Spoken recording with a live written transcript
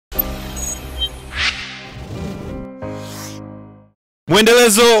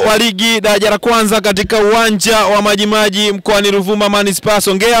Mwendelezo wa ligi daraja la kwanza katika uwanja wa Majimaji mkoani Ruvuma Manispaa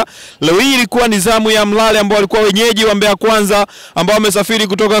Songea. Leo hii ilikuwa ni zamu ya Mlale ambao walikuwa wenyeji wa Mbeya Kwanza ambao wamesafiri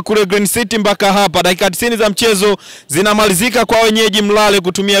kutoka kule Green City mpaka hapa. Dakika 90 za mchezo zinamalizika kwa wenyeji Mlale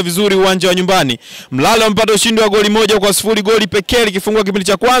kutumia vizuri uwanja wa nyumbani. Mlale wamepata ushindi wa goli 1-0, goli pekee likifungwa kipindi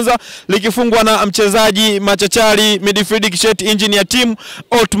cha kwanza, likifungwa na mchezaji machachari midfield kisheti engine ya timu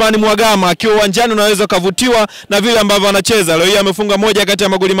Otman Mwagama. Akiwa uwanjani unaweza kuvutiwa na vile ambavyo anacheza. Leo hii amefunga moja kati ya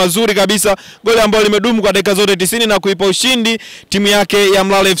magoli mazuri kabisa, goli ambalo limedumu kwa dakika zote 90 na kuipa ushindi timu yake ya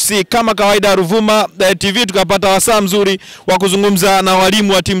Mlale FC. Kama kawaida Ruvuma TV tukapata wasaa mzuri wa kuzungumza na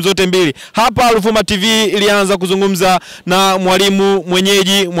walimu wa timu zote mbili. Hapa Ruvuma TV ilianza kuzungumza na mwalimu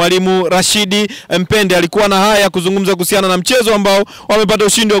mwenyeji, mwalimu Rashidi Mpende. Alikuwa na haya kuzungumza kuhusiana na mchezo ambao wamepata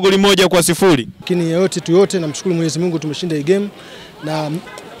ushindi wa goli 1-0. Lakini yote namshukuru Mwenyezi Mungu tumeshinda hii game na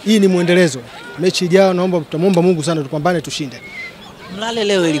hii ni muendelezo. Mechi ijayo tutamuomba Mungu sana tupambane tushinde. Mlale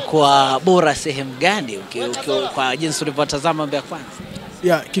leo ilikuwa bora sehemu gani kwa jinsi ulivyotazama Mbeya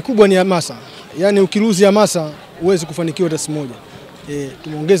Kwanza? Kikubwa ni hamasa. Yaani ukiruzi hamasa huwezi kufanikiwa hata siku moja.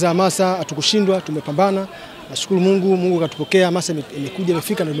 Tumeongeza hamasa, hatukushindwa, tumepambana. Nashukuru Mungu katupokea, hamasa imekuja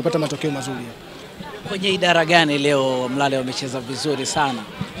imefika na tumepata matokeo mazuri. Kwenye idara gani leo Mlale wamecheza vizuri sana?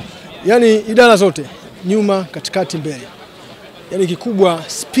 Yaani idara zote, nyuma, katikati, mbele. Yaani kikubwa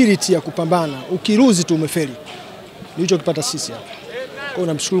spirit ya kupambana. Ukiruzi tu umefeli. Ndicho kipata sisi hapa. Kwa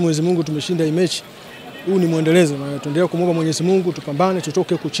namshukuru Mwenyezi Mungu tumeshinda hii mechi. Huu ni muendelezo na tuendelea kumwomba Mwenyezi Mungu tupambane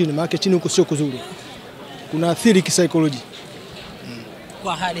tutoke huko chini, maana chini huko sio kuzuri. Kuna athiri kisaikolojia.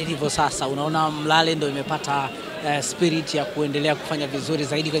 Kwa hali ilivyo sasa unaona Mlale ndio imepata spirit ya kuendelea kufanya vizuri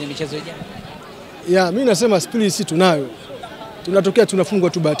zaidi kwenye michezo ijayo? Mimi nasema spirit si tunayo. Tunatokea tunafungwa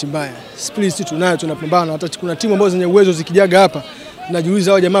tu bahati mbaya. Spirit si tunayo, tunapambana. Hata kuna timu ambazo zenye uwezo zikijaga hapa,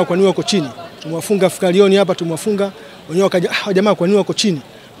 tunajiuliza hao jamaa kwa nini wako chini? Tumwafunga Fikarioni hapa, tumwafunga wenyewe wakaja hao jamaa kwa nini wako chini?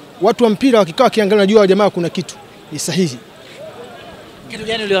 Watu wa mpira wakikaa kiangalia najua hao jamaa kuna kitu ni sahihi. Kitu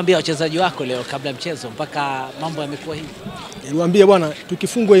gani uliwaambia wachezaji wako leo kabla mchezo mpaka mambo yamekuwa hivi? Niliwaambia bwana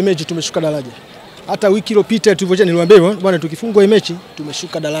tukifungwa hii mechi tumeshuka daraja. Hata wiki iliyopita tulivyoje niliwaambia bwana tukifungwa hii mechi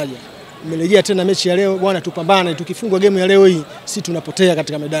tumeshuka daraja. Nimerejea tena mechi ya leo bwana tupambane, tukifungwa game ya leo hii si tunapotea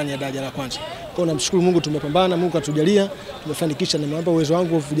katika medani ya daraja la kwanza. Kwa hiyo namshukuru Mungu tumepambana, Mungu atujalia, tumefanikisha na nimeomba uwezo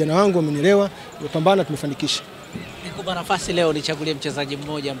wangu vijana wangu wamenielewa, tumepambana tumefanikisha. Nikupa nafasi leo nichagulie mchezaji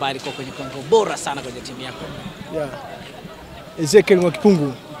mmoja ambaye alikuwa kwenye kiwango bora sana kwenye timu yako. Ezekiel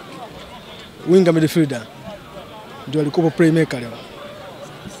Mwakipungu, winga midfielder. Ndio alikuwa playmaker leo.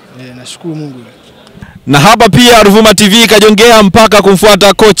 Nashukuru Mungu. Na hapa pia Ruvuma TV kajongea mpaka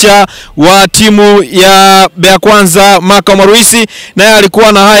kumfuata kocha wa timu ya Mbeya Kwanza Maka Mwalwisi, naye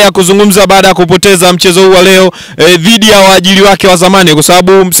alikuwa na haya kuzungumza baada ya kupoteza mchezo huu wa leo dhidi ya waajili wake wa zamani, kwa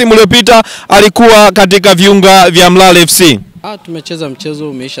sababu msimu uliopita alikuwa katika viunga vya Mlale FC. Tumecheza mchezo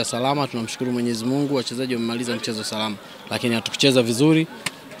umeisha salama, tunamshukuru Mwenyezi Mungu, wachezaji wamemaliza mchezo salama, lakini hatukucheza vizuri,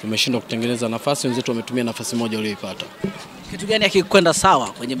 tumeshindwa kutengeneza nafasi, wenzetu wametumia nafasi moja walioipata. Kitu gani hakikwenda sawa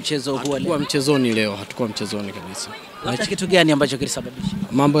kwenye mchezo huu leo? Hatukuwa mchezoni leo, hatukuwa mchezoni kabisa. Hata kitu gani ambacho kilisababisha?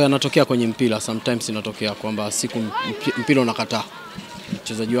 Mambo yanatokea kwenye mpira, sometimes inatokea kwamba siku mpira unakataa.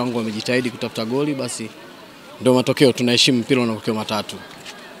 Wachezaji wangu wamejitahidi kutafuta goli, basi ndio matokeo, tunaheshimu mpira una matokeo matatu.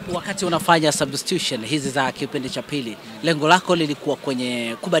 Wakati unafanya substitution hizi za kipindi cha pili, lengo lako lilikuwa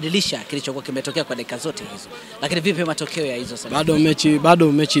kwenye kubadilisha kilichokuwa kimetokea kwa dakika zote hizo. Lakini vipi matokeo ya hizo substitution?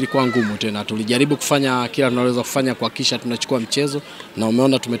 Bado mechi ilikuwa ngumu tena. Tulijaribu kufanya kila tunaloweza kufanya kuhakikisha tunachukua mchezo, na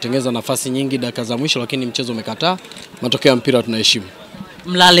umeona tumetengeza nafasi nyingi dakika za mwisho, lakini mchezo umekataa. Matokeo ya mpira tunaheshimu.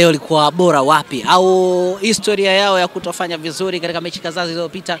 Mlale walikuwa bora wapi, au historia yao ya kutofanya vizuri katika mechi kadhaa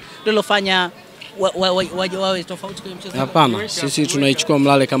zilizopita ndio ilofanya wawe tofauti kwenye mchezo? Hapana, sisi tunaichukua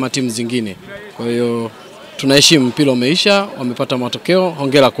Mlale kama timu zingine. Kwa hiyo tunaheshimu, mpira umeisha, wamepata matokeo,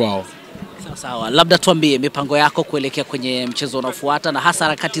 hongera kwao. Sawa, labda tuambie mipango yako kuelekea kwenye mchezo unaofuata na hasa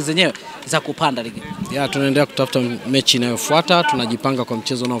harakati zenyewe za kupanda ligi. Tunaendelea kutafuta mechi inayofuata, tunajipanga kwa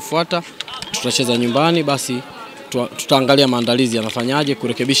mchezo unaofuata. Tutacheza nyumbani, basi tutaangalia maandalizi yanafanyaje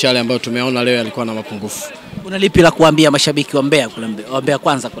kurekebisha yale ambayo tumeona leo yalikuwa na mapungufu. Una lipi la kuambia mashabiki wa Mbeya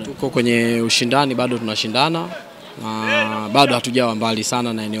Kwanza kule? Tuko kwenye ushindani, bado tunashindana na bado hatujawa mbali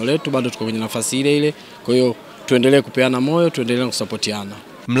sana na eneo letu, bado tuko kwenye nafasi ile ile. Kwa hiyo tuendelee kupeana moyo, tuendelee kusapotiana.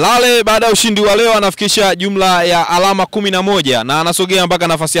 Mlale baada ya ushindi wa leo anafikisha jumla ya alama 11 na anasogea mpaka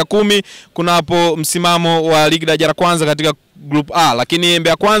nafasi ya 10 kunapo msimamo wa ligi daraja la kwanza katika Group A, lakini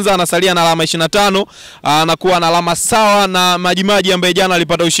Mbeya Kwanza anasalia na alama 25, anakuwa na alama sawa na Majimaji ambaye jana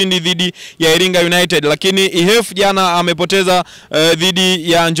alipata ushindi dhidi ya Iringa United, lakini IHF jana amepoteza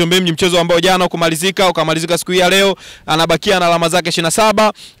dhidi ya Njombe Mji, mchezo ambao jana ukamalizika siku hii ya leo, anabakia na alama zake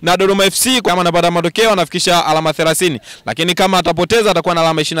 27, na Dodoma FC kama anapata matokeo anafikisha alama 30, lakini kama atapoteza atakuwa na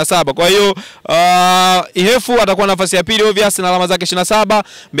alama 27. Kwa hiyo IHF atakuwa nafasi ya pili obvious na alama zake 27,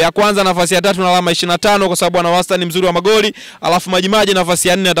 Mbeya Kwanza nafasi ya 3 na alama 25 kwa sababu ana wastani mzuri wa magoli, alafu Majimaji nafasi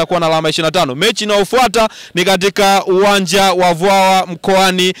ya 4 atakuwa na alama 25. Mechi inayofuata ni katika uwanja wa Vwawa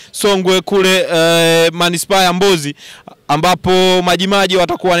mkoani Songwe kule Manispaa ya Mbozi, ambapo Majimaji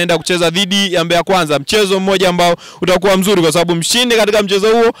watakuwa wanaenda kucheza dhidi ya Mbeya Kwanza, mchezo mmoja ambao utakuwa mzuri kwa sababu mshindi katika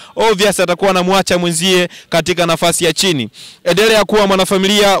mchezo huo obvious atakuwa anamwacha mwenzie katika nafasi ya chini. Endelea kuwa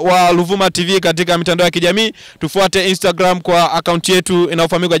mwanafamilia wa Ruvuma TV katika mitandao ya kijamii. Tufuate Instagram kwa account yetu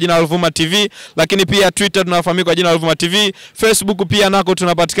inayofahamika kwa jina la Ruvuma TV, lakini pia Twitter tunafahamika kwa jina la Ruvuma TV, Facebook pia nako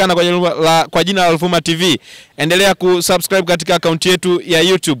tunapatikana kwa jina la Ruvuma TV. Endelea kusubscribe katika account yetu ya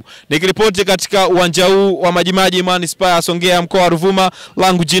YouTube. Nikiripoti katika uwanja huu wa Majimaji Manispaa Songea mkoa wa Ruvuma,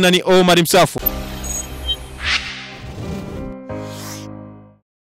 langu jina ni Omar Msafu.